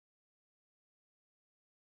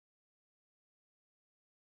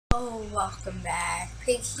welcome back.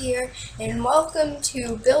 Pig here, and welcome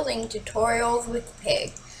to Building Tutorials with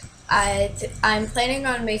Pig. I'm planning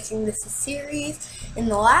on making this a series. In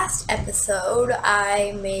the last episode,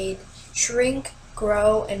 I made Shrink,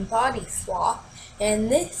 Grow, and Body Swap. In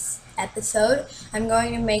this episode, I'm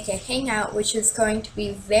going to make a hangout, which is going to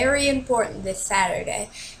be very important this Saturday,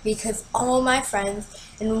 because all my friends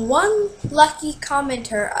and one lucky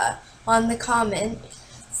commenter in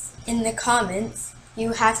the comments,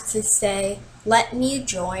 you have to say, "Let me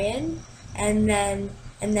join," and then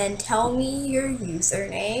tell me your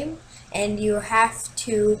username, and you have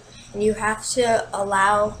to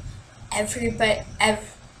allow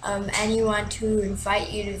anyone to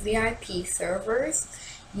invite you to VIP servers.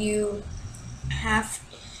 You have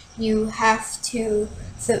to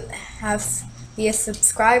be a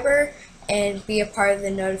subscriber and be a part of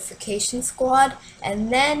the notification squad,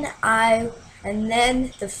 and then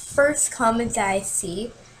the first comment that I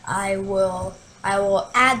see, I will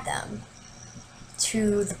add them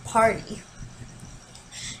to the party.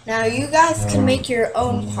 Now you guys can make your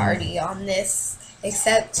own party on this,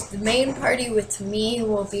 except the main party with me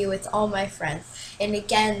will be with all my friends, and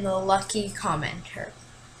again, the lucky commenter.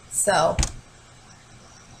 So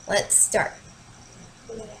let's start.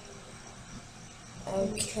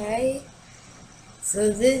 Okay,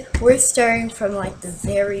 so we're starting from like the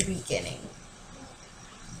very beginning.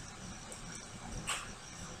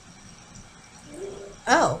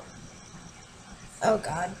 Oh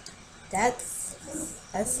God, that's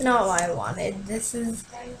not what I wanted. This is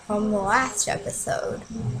from the last episode.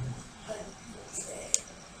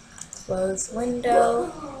 Close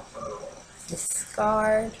window,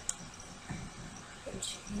 discard,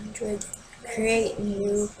 change with, create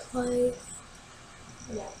new place.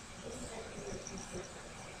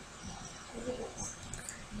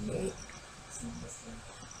 Create.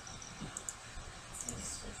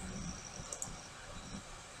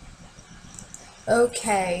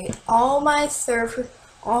 Okay, all my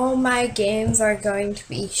games are going to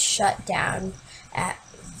be shut down at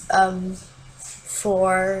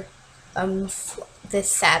for this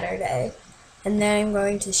Saturday, and then I'm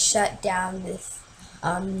going to shut down this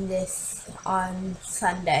on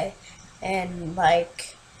Sunday, and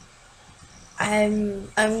like I'm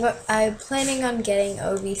planning on getting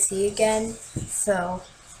OBC again, so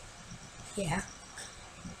yeah.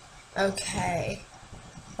 Okay.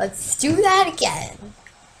 Let's do that again.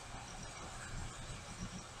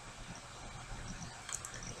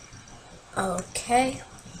 Okay.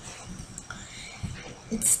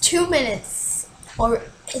 It's 2 minutes, or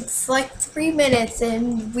it's like 3 minutes,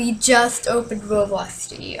 and we just opened Roblox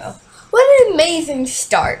Studio. What an amazing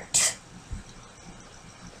start.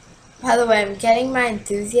 By the way, I'm getting my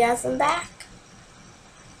enthusiasm back.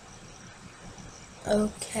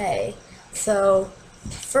 Okay, so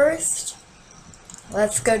first,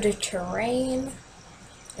 let's go to terrain,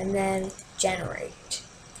 and then generate.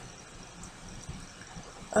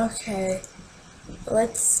 Okay,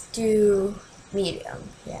 let's do medium,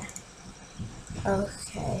 yeah.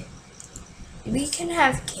 Okay, we can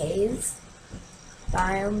have caves,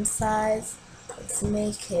 biome size, let's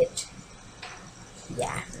make it,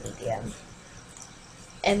 yeah, medium.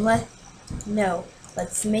 And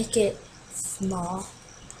let's make it small,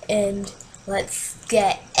 and let's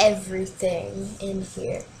get everything in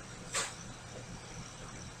here,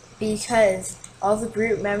 because all the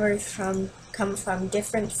group members come from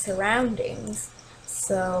different surroundings.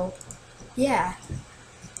 So yeah,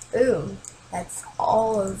 boom, that's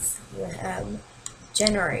all of them.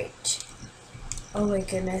 Generate. Oh my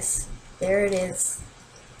goodness, there it is.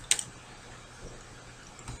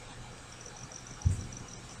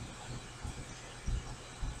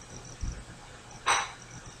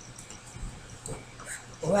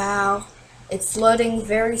 Wow, it's loading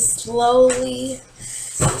very slowly.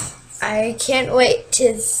 I can't wait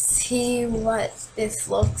to see what this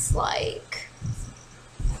looks like.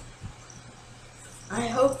 I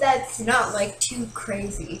hope that's not like too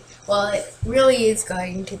crazy. Well, it really is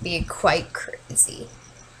going to be quite crazy,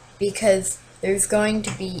 because there's going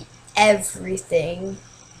to be everything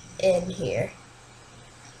in here.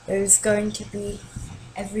 There's going to be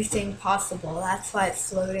everything possible. That's why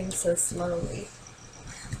it's loading so slowly.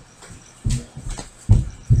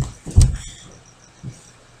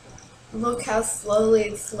 Look how slowly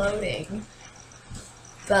it's loading.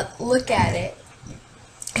 But look at it.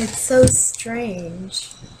 It's so strange.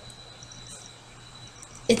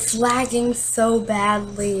 It's lagging so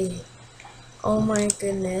badly. Oh my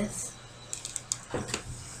goodness.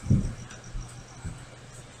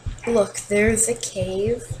 Look, there's a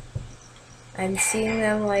cave. I'm seeing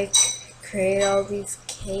them like create all these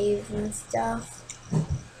caves and stuff.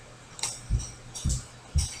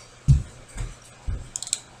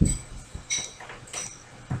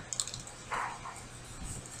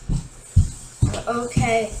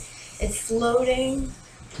 Okay, it's loading.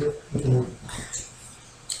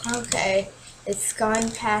 Okay, it's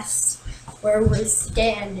gone past where we're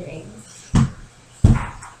standing.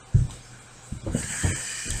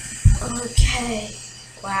 Okay,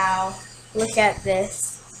 wow, look at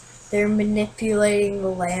this. They're manipulating the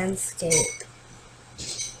landscape.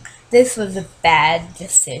 This was a bad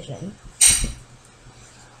decision.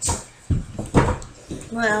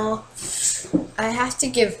 Well, I have to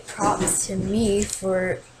give props to me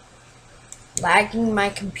for lagging my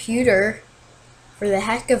computer for the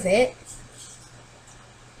heck of it.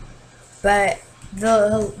 But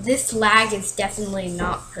this lag is definitely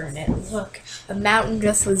not permanent. Look, a mountain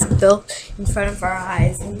just was built in front of our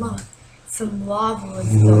eyes. And look, some lava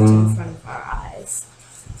was built in front of our eyes.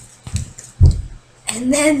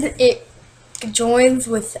 And then it joins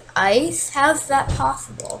with ice? How's that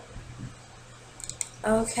possible?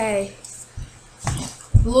 Okay.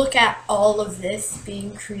 Look at all of this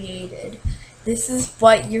being created. This is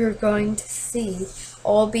what you're going to see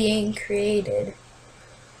all being created.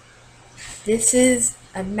 This is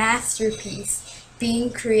a masterpiece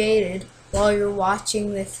being created while you're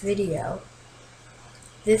watching this video.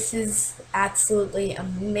 This is absolutely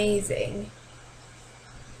amazing.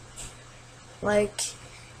 Like,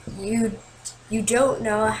 you don't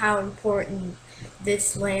know how important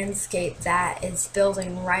this landscape that is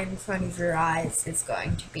building right in front of your eyes is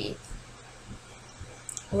going to be.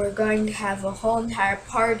 We're going to have a whole entire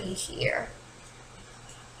party here.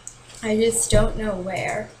 I just don't know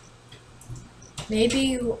where.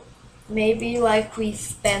 Maybe like we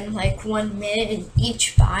spend like 1 minute in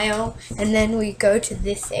each biome and then we go to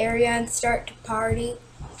this area and start to party.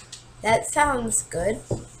 That sounds good.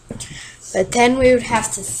 But then we would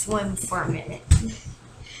have to swim for a minute.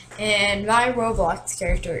 And my Roblox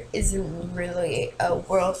character isn't really a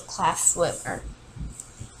world-class swimmer.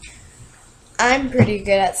 I'm pretty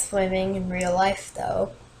good at swimming in real life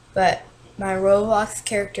though, but my Roblox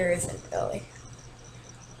character isn't really.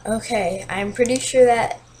 Okay, I'm pretty sure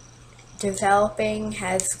that developing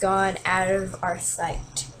has gone out of our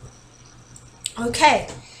sight. Okay,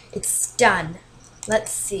 it's done.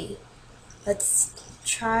 Let's see. Let's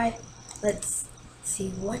see,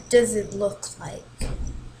 what does it look like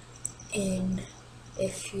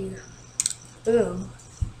if you, boom,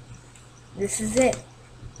 this is it.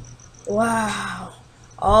 Wow,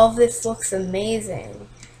 all of this looks amazing.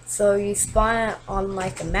 So you spawn on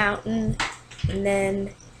like a mountain, and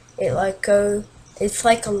then it like it's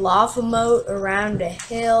like a lava moat around a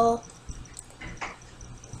hill,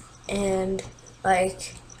 and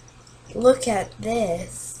like, look at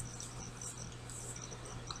this.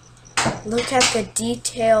 Look at the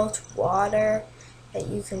detailed water that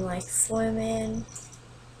you can like swim in.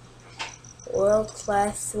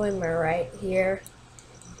 World-class swimmer right here.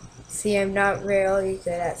 See, I'm not really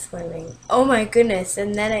good at swimming. Oh my goodness,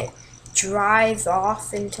 and then it dries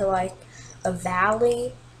off into like a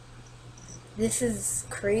valley. This is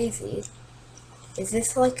crazy. Is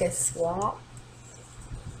this like a swamp?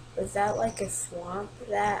 Was that like a swamp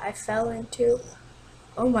that I fell into?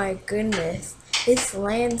 Oh my goodness. This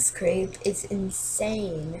landscape is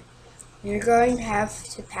insane. You're going to have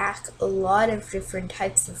to pack a lot of different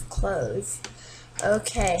types of clothes.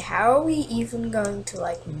 Okay, how are we even going to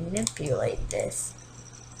like manipulate this?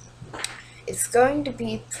 It's going to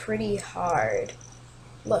be pretty hard.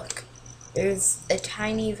 Look, there's a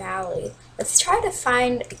tiny valley. Let's try to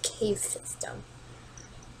find a cave system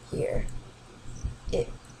here.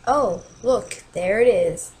 Oh, look, there it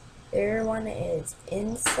is. There one is,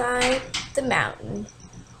 inside the mountain.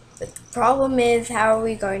 But the problem is, how are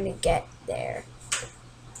we going to get there?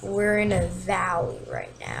 We're in a valley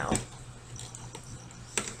right now.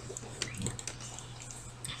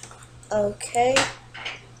 Okay.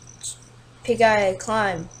 PigIA,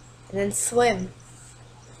 climb, and then swim.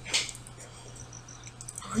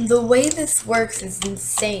 The way this works is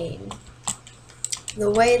insane. The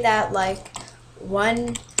way that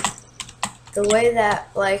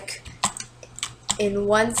in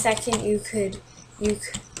 1 second you could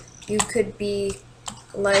be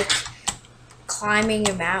like climbing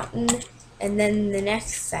a mountain, and then the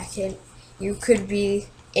next second you could be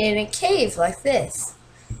in a cave like this.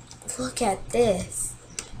 Look at this.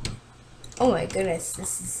 Oh my goodness,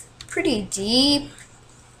 this is pretty deep.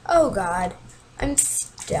 Oh god, I'm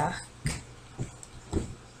stuck.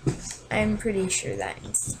 I'm pretty sure that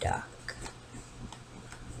I'm stuck.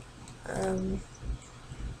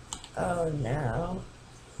 Oh no.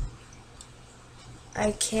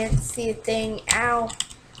 I can't see a thing. Ow.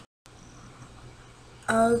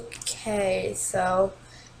 Okay, so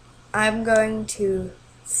I'm going to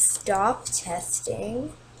stop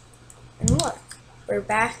testing. And look, we're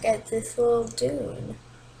back at this little dune.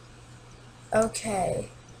 Okay,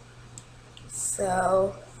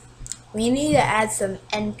 so we need to add some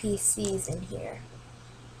NPCs in here.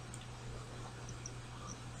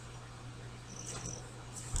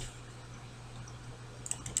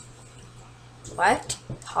 What?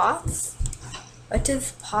 Pots? What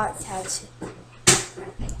does pots have to...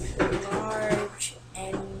 Large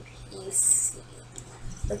NPC.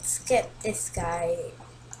 Let's get this guy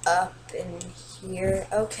up in here.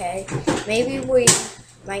 Okay, maybe we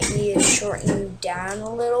might need to shorten you down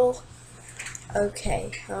a little.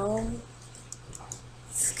 Okay, home,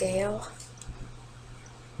 scale.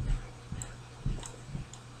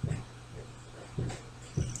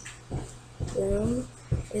 Boom.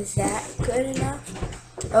 Is that good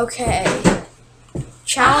enough? Okay.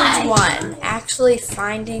 Challenge 1. Actually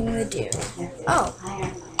finding the dune. Oh.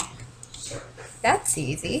 That's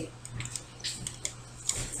easy.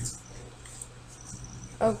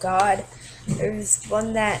 Oh god. There's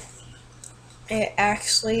one that it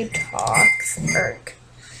actually talks. Erk.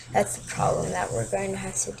 That's the problem that we're going to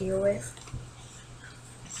have to deal with.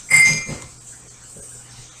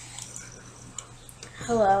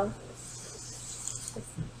 Hello.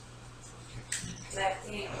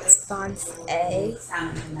 Response A.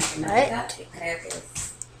 What?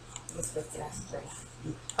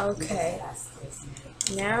 Okay.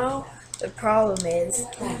 Now the problem is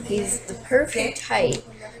he's the perfect height,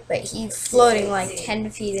 but he's floating like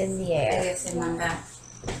 10 feet in the air.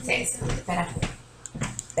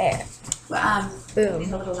 There.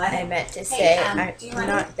 Boom. I meant to say I'm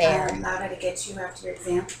not there. Laura to get you after your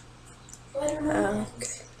exam? Okay.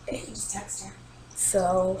 You can just text her.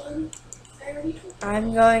 So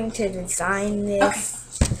I'm going to design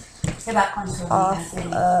this off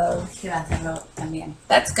of...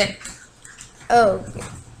 That's good. Oh,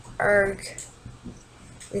 arg.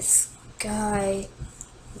 This guy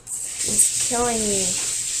is killing me.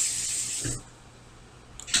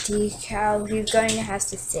 Decal, he's going to have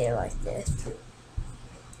to stay like this.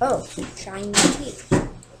 Oh, shiny teeth.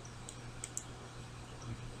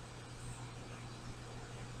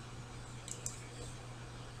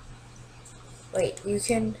 Wait, you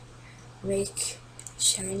can make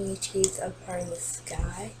shiny teeth a part of the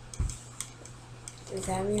sky? Does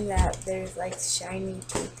that mean that there's like shiny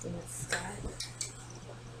teeth in the sky?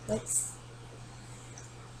 Let's...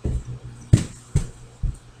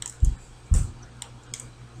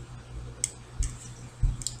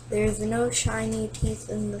 There's no shiny teeth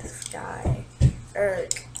in the sky.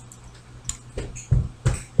 Erg.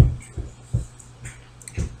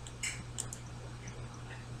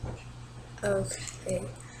 Okay,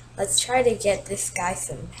 let's try to get this guy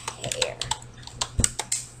some hair.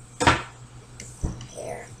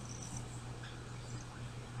 Hair.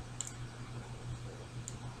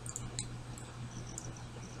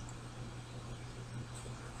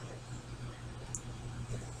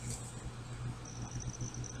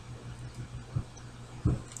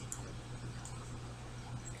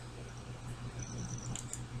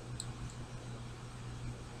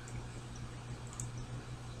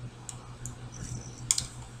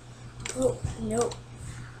 Oh, no.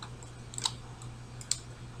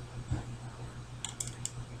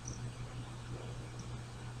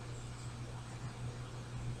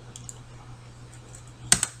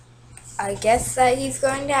 I guess that he's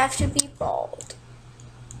going to have to be bald.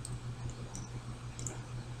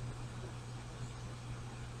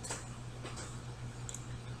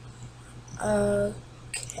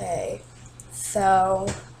 Okay. So,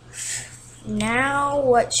 now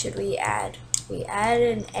what should we add? We add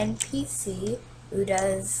an NPC who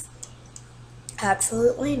does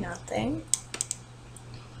absolutely nothing.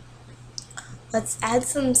 Let's add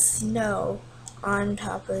some snow on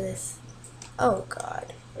top of this. Oh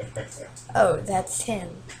god. Oh, that's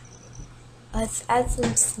him. Let's add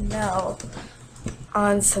some snow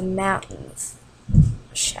on some mountains,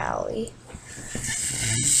 shall we?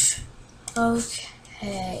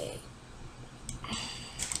 Okay.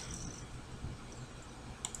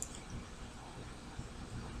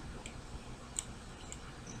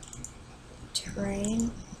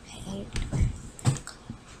 Terrain, paint.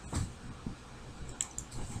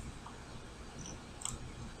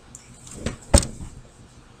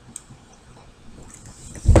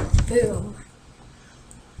 Boom.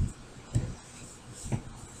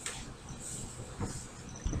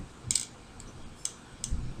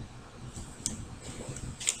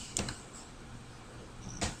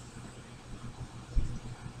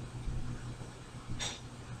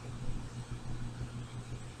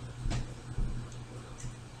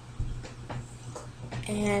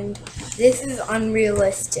 And this is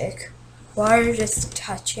unrealistic. Water just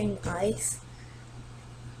touching ice.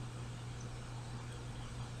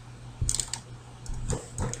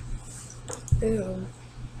 Boom.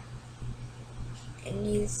 It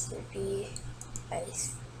needs to be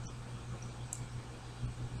ice.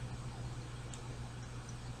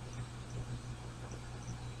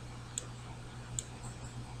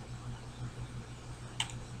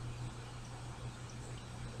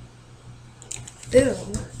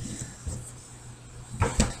 Boom.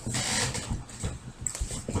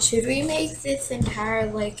 Should we make this entire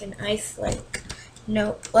lake an ice lake?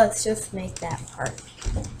 Nope, let's just make that part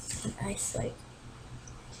an ice lake.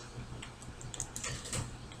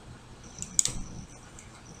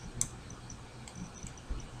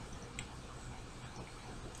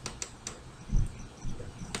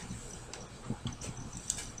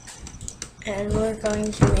 And we're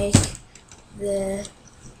going to make the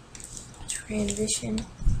transition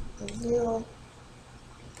a little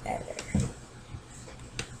better.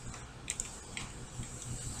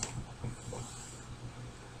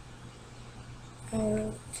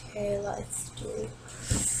 Okay, let's do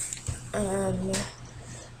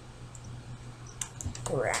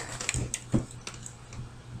brown.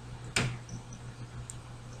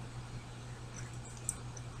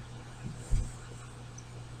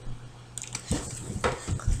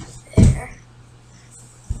 There.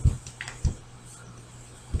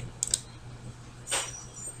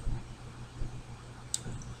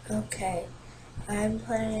 Okay, I'm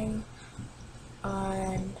planning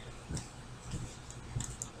on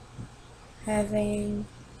having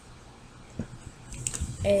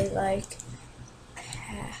a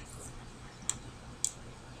path.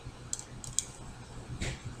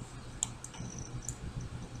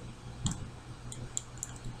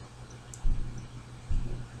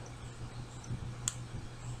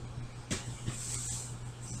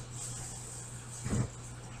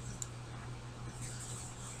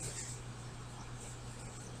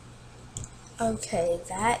 Okay,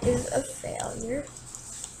 that is a failure.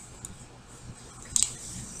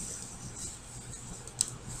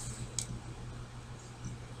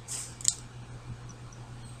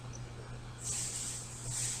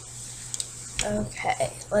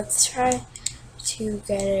 Okay, let's try to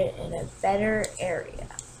get it in a better area.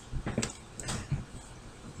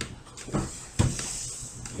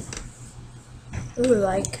 Ooh,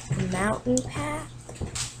 like a mountain path?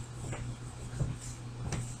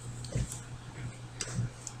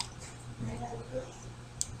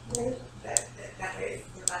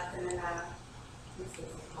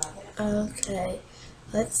 Okay,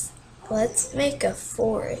 let's make a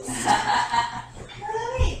forest.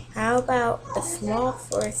 How about a small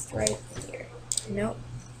forest right here? Nope.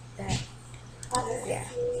 That, yeah.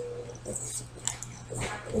 It's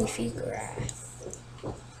leafy grass.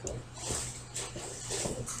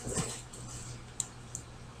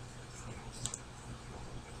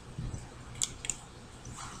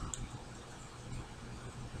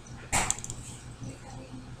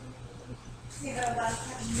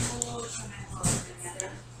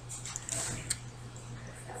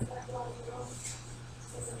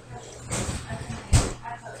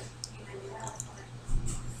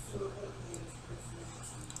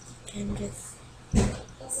 And just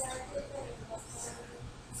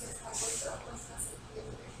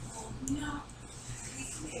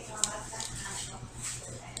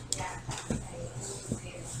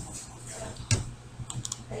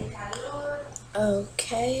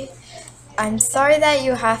okay. I'm sorry that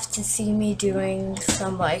you have to see me doing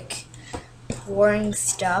some boring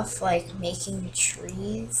stuff like making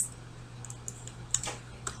trees.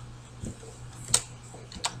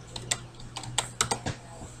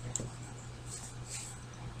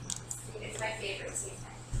 It's my favorite season.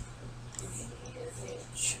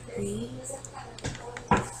 Trees.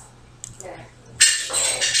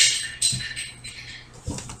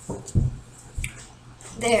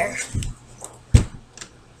 There.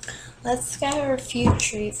 Let's scatter a few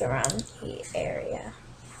trees around the area.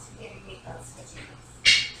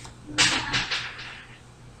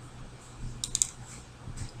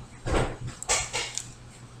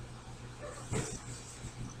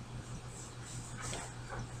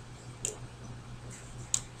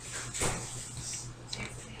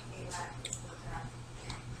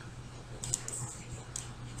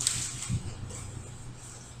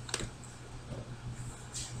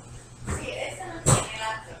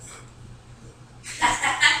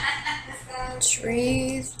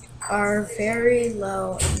 Trees are very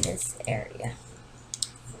low in this area.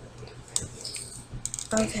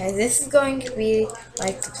 Okay, this is going to be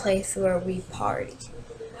like the place where we party.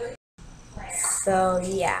 So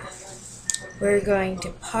yeah, we're going to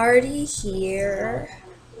party here.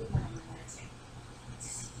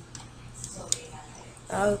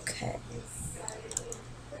 Okay.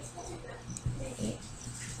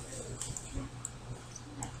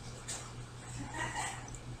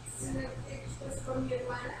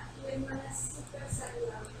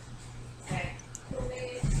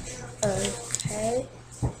 Okay.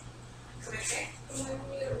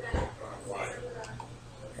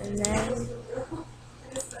 And then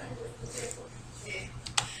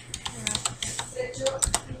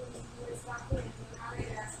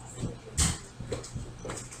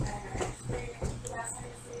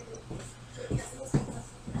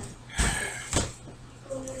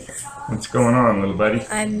What's going on, little buddy?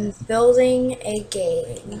 I'm building a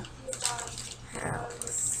game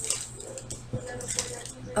house.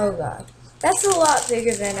 Oh god. That's a lot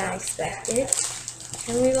bigger than I expected.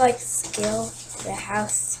 Can we like scale the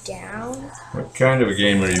house down? What kind of a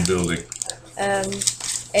game are you building?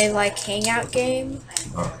 A like hangout game.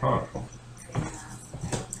 Uh-huh.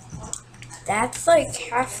 That's like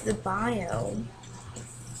half the biome.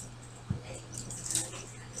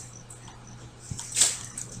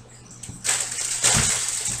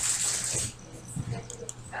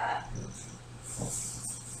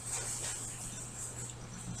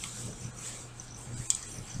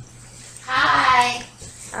 Hi.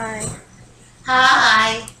 Hi.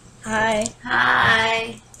 Hi. Hi.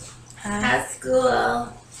 Hi. Hi. How's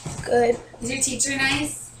school? Good. Is your teacher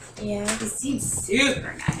nice? Yeah. He seems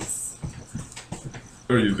super nice.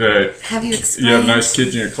 Oh, you got Have you explained? you have nice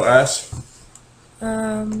kids in your class?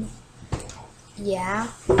 Yeah.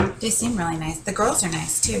 They seem really nice. The girls are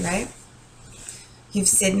nice too, right? You've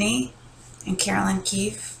Sydney and Carolyn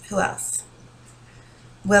Keefe. Who else?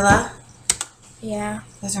 Willa. Yeah.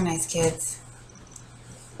 Those are nice kids.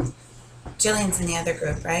 Jillian's in the other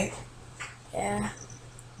group, right? Yeah.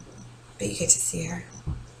 But you get to see her.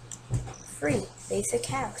 Free. Basic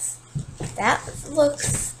house. That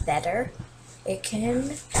looks better. It can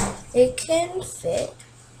fit.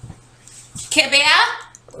 PigIA,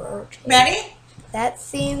 Rotate. ready? That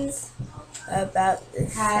seems about the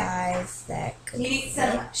size that could You need fit.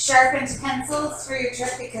 some sharpened pencils for your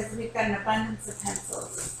trip because we've got an abundance of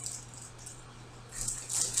pencils.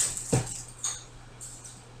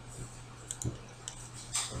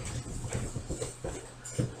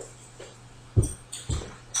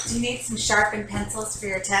 Do you need some sharpened pencils for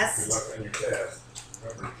your test? on your test.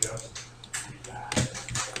 Remember, just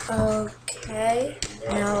Okay.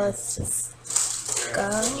 Now let's just go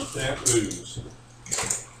can't lose.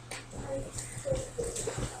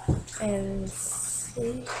 and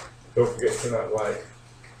see. Don't forget to not like.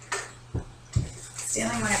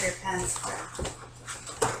 Stealing one of your pens.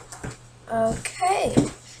 Okay.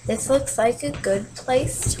 This looks like a good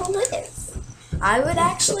place to live. I would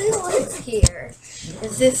actually live here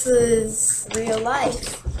if this was real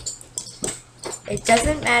life. It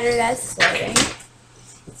doesn't matter that's floating.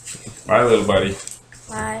 Bye, little buddy.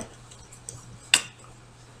 Bye.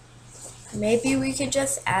 Maybe we could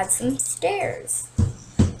just add some stairs.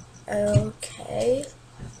 Okay.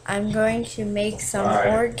 I'm going to make some Bye.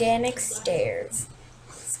 organic stairs.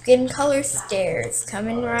 Skin color stairs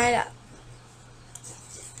coming right up.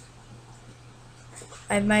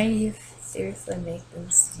 I might seriously make them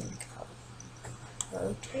skin color.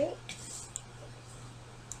 Rotate.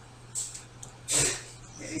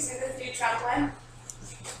 Did you see this new Trump one?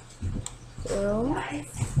 Boom.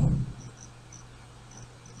 Nice.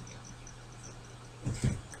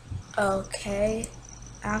 Okay.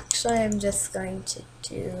 Actually, I'm just going to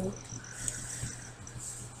do.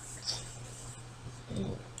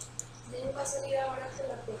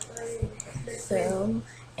 Boom.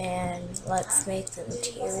 And let's make the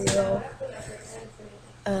material.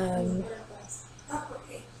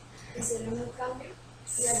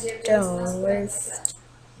 Stone. Where's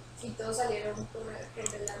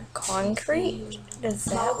concrete? Does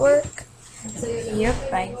that work?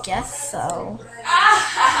 Yep, I guess so.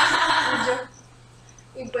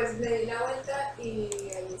 Y pues me di la vuelta y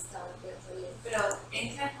ahí estaba saliendo. Pero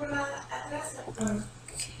entra por la atrás.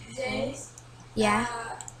 James, Yeah.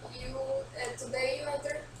 you today you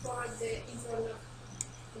entered for the in front of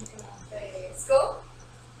the school.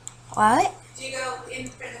 What? Do you go in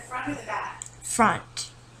for the front or the back?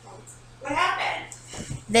 Front. What happened?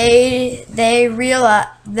 They realized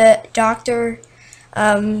that Dr.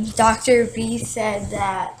 B said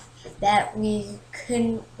that we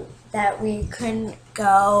couldn't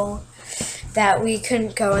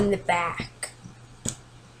go in the back.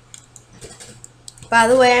 By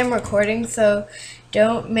the way, I'm recording, so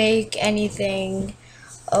don't make anything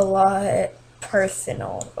a lot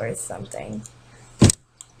personal or something.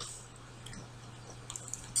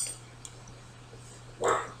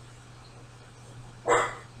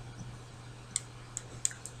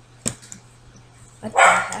 What the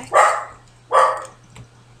heck?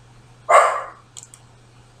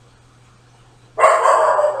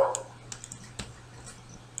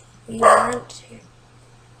 we want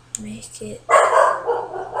to make it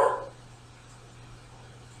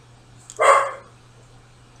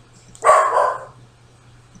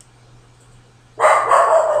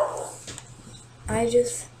I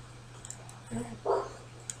just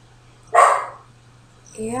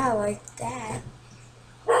yeah, like that.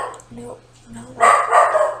 No, no,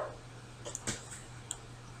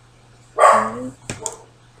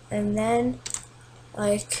 and then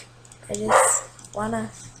like I just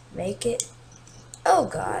wanna make it. Oh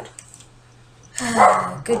God.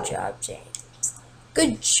 Good job, James.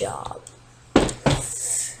 Good job.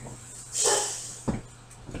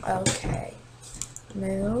 Okay.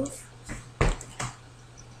 Move.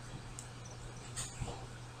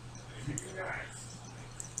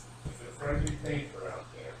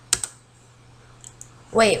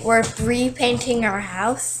 Wait, we're repainting our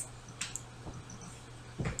house?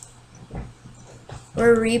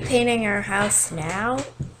 We're repainting our house now?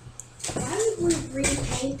 Why would we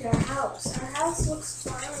repaint our house? Our house looks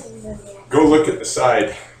fine in the end. Go look at the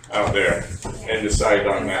side out there and decide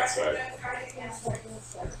on that side.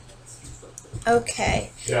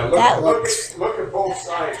 Okay. Yeah, That look looks- look at both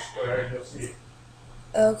sides there and you'll see.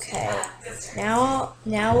 Okay. Now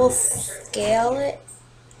we'll scale it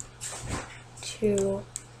to.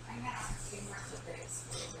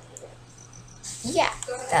 Yeah,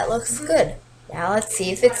 that looks good. Now let's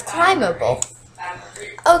see if it's climbable.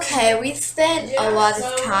 Okay, we spent a lot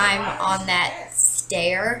of time on that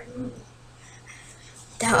stair.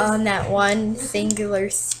 On that one singular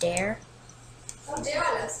stair.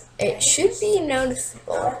 It should be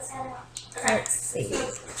noticeable. Let's see.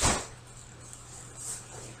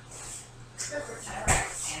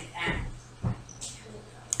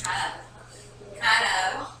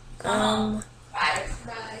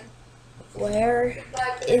 Where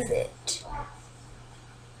is it?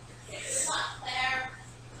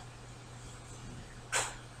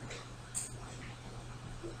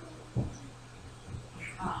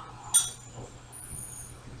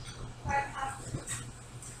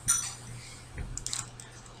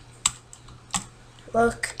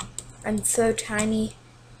 Look, I'm so tiny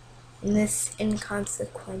in this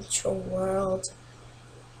inconsequential world.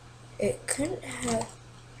 It couldn't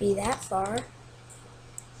be that far.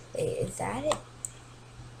 Wait, is that it?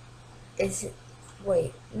 Is it?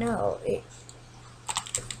 Wait, no, it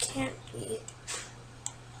can't be.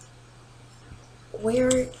 Where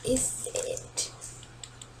is it?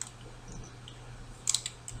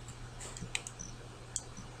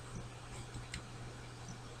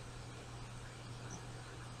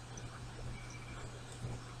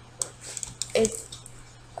 It's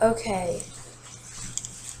okay.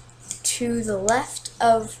 To the left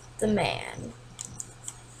of the man.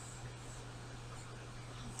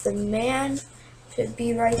 The man should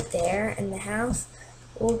be right there, and the house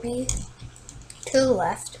will be to the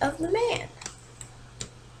left of the man.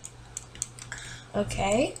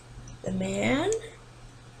 Okay, the man.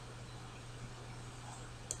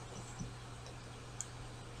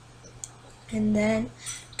 And then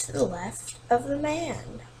to the left of the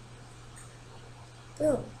man.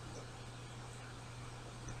 Boom.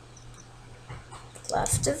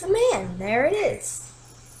 Left of the man. There it is.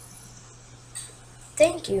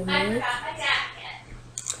 Thank you, me.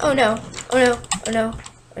 Oh no. Oh no. Oh no.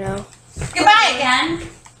 Oh no. Goodbye again.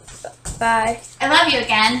 Bye. I love you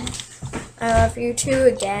again. I love you too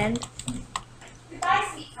again. Goodbye,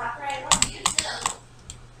 sweet Papa. I love you too.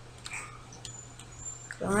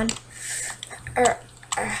 Come on.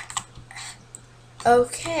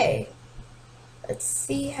 Okay. Let's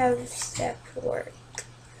see how the steps work.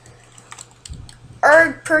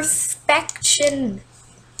 Perspection.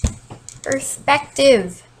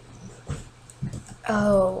 Perspective.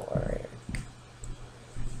 Oh.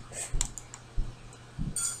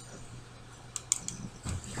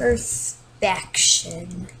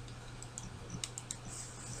 Perspection.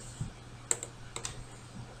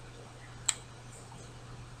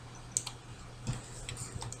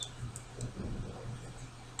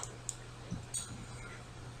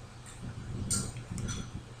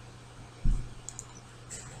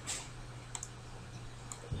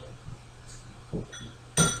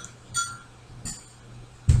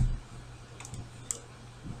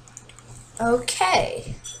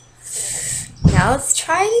 Okay. Now let's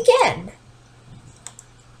try it again.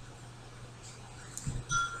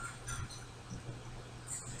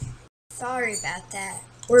 Sorry about that.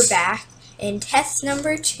 We're back in test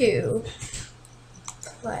number 2.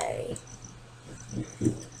 Play.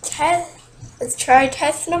 Let's try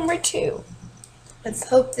test number 2. Let's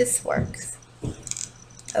hope this works.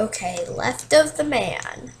 Okay, left of the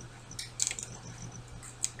man.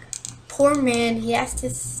 poor man, he has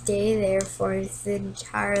to stay there for his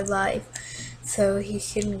entire life so he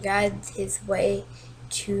can guide his way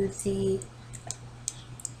to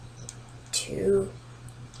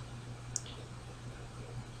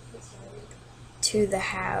the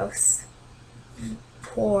house.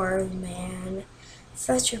 Poor man.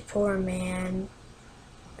 Such a poor man.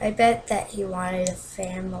 I bet that he wanted a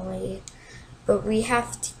family, but we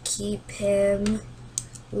have to keep him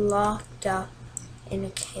locked up in a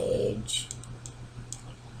cage.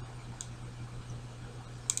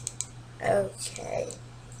 Okay.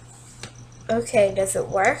 Okay, does it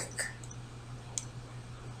work?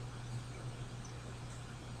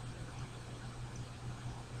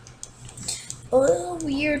 A little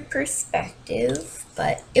weird perspective,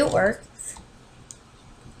 but it works.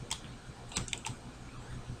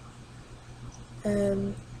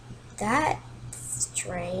 That's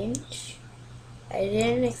strange. I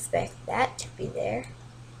didn't expect that to be there.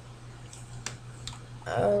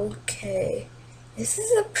 Okay. This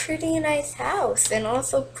is a pretty nice house and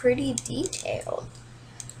also pretty detailed.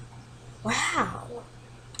 Wow.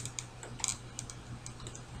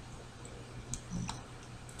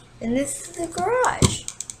 And this is the garage.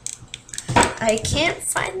 I can't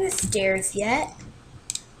find the stairs yet.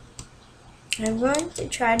 I'm going to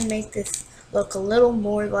try to make this look a little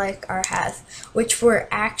more like our house, which we're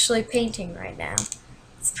actually painting right now.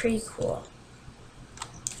 It's pretty cool.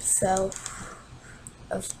 So,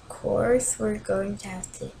 of course, we're going to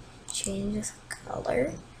have to change this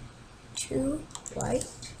color to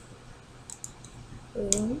white.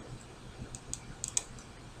 Boom.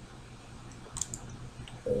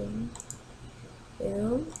 Boom.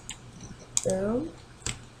 Boom. Boom.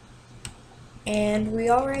 And we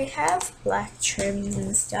already have black trims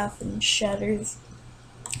and stuff and shutters.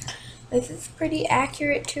 This is pretty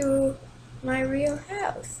accurate to my real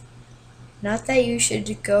house. Not that you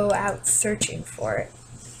should go out searching for it.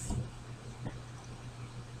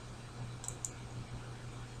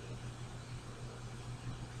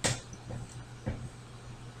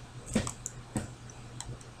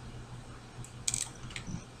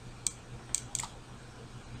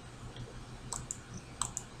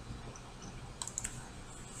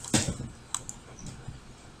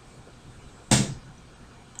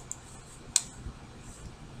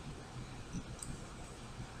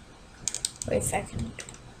 Wait a second.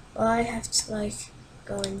 Well, I have to like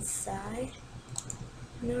go inside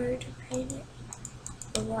in order to paint it.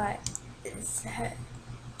 Or what? Is that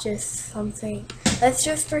just something? Let's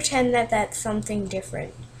just pretend that that's something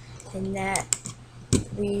different and that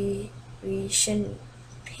we shouldn't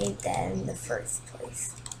paint that in the first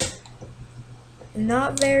place.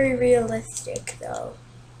 Not very realistic though.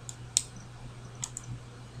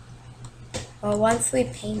 Well, once we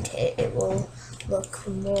paint it, it will look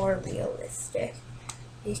more realistic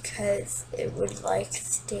because it would like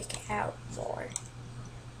stick out more.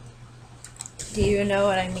 Do you know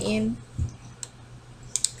what I mean?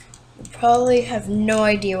 You probably have no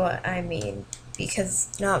idea what I mean because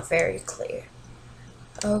it's not very clear.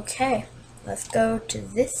 Okay, let's go to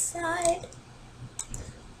this side.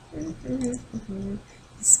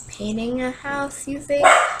 Just painting a house using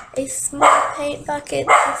a small paint bucket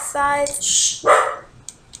this size.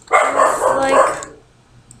 It's like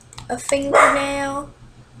a fingernail,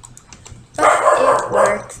 but it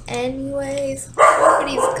works anyways.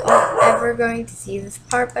 Nobody's ever going to see this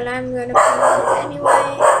part, but I'm going to paint it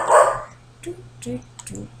anyway.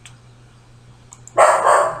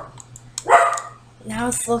 Now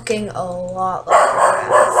it's looking a lot like our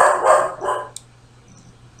house.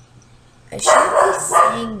 I shouldn't be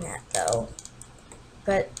saying that though,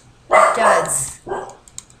 but it does.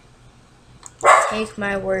 Take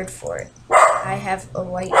my word for it. I have a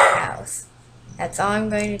white house. That's all I'm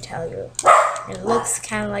going to tell you. It looks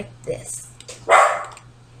kind of like this.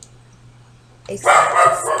 Except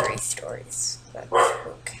it's 3 stories, but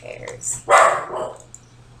who cares? What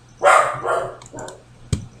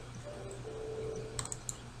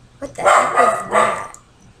the heck was that?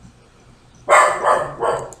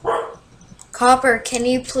 Copper, can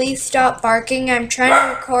you please stop barking? I'm trying to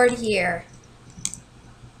record here.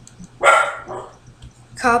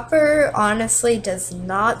 Copper honestly does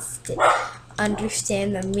not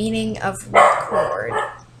understand the meaning of record.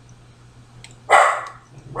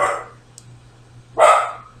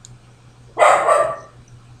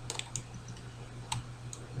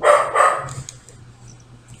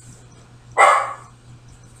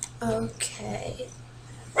 Okay.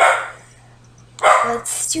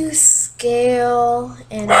 Let's do scale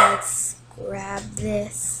and let's grab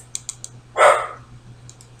this.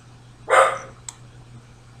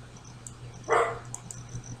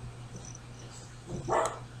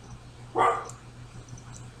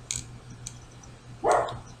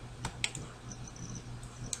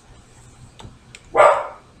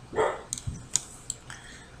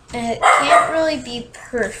 it can't really be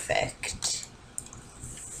perfect.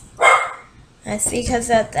 That's because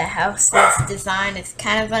that the house's design is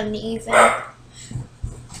kind of uneven.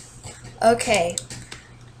 Okay,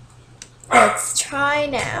 let's try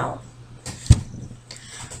now.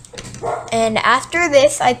 And after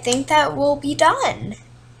this, I think that we'll be done.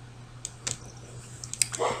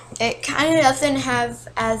 It kind of doesn't have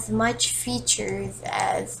as much features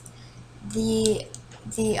as the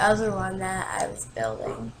other one that I was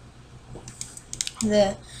building.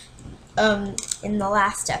 In the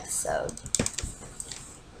last episode.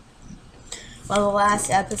 Well, the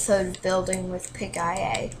last episode of building with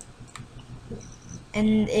PigIA.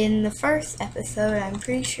 And in the first episode, I'm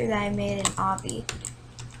pretty sure that I made an obby.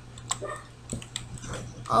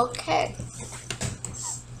 Okay.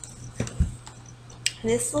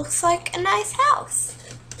 This looks like a nice house.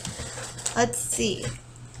 Let's see.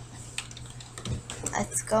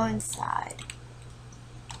 Let's go inside.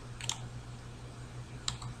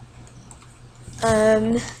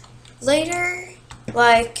 Later,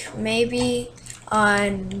 like maybe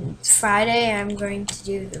on Friday, I'm going to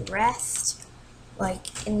do the rest,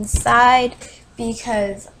 like inside,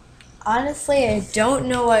 because honestly, I don't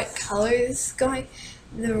know what colors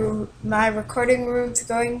my recording room's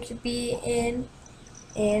going to be in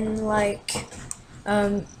on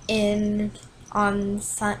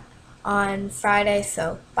Friday.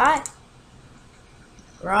 So bye.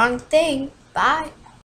 Wrong thing. Bye.